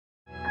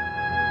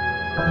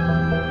We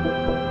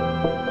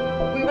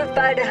will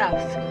find a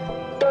house.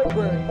 Don't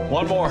worry.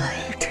 One more.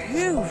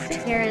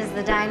 Here is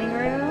the dining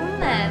room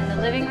and the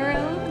living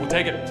room. We'll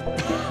take it.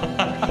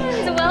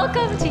 And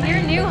welcome to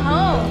your new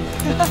home.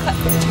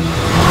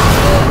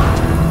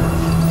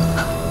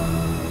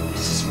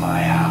 This is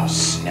my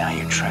house. Now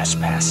you're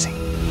trespassing.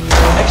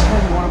 Next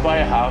time you want to buy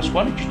a house,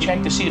 why don't you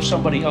check to see if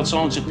somebody else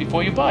owns it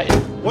before you buy it?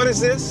 What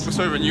is this? We're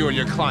serving you and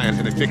your client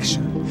an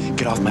eviction.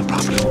 Get off my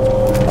property.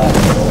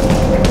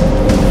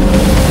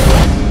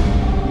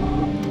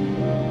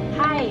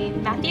 Hi,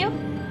 Matthew?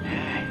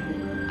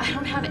 I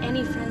don't have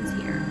any friends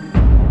here.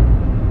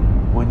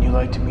 Wouldn't you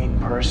like to meet in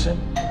person?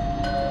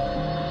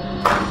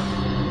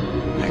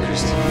 Hi,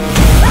 Christine.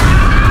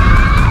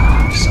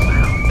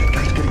 Somehow, that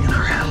guy's getting in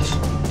our house.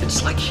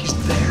 It's like he's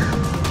there.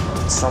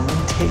 Did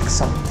someone take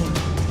something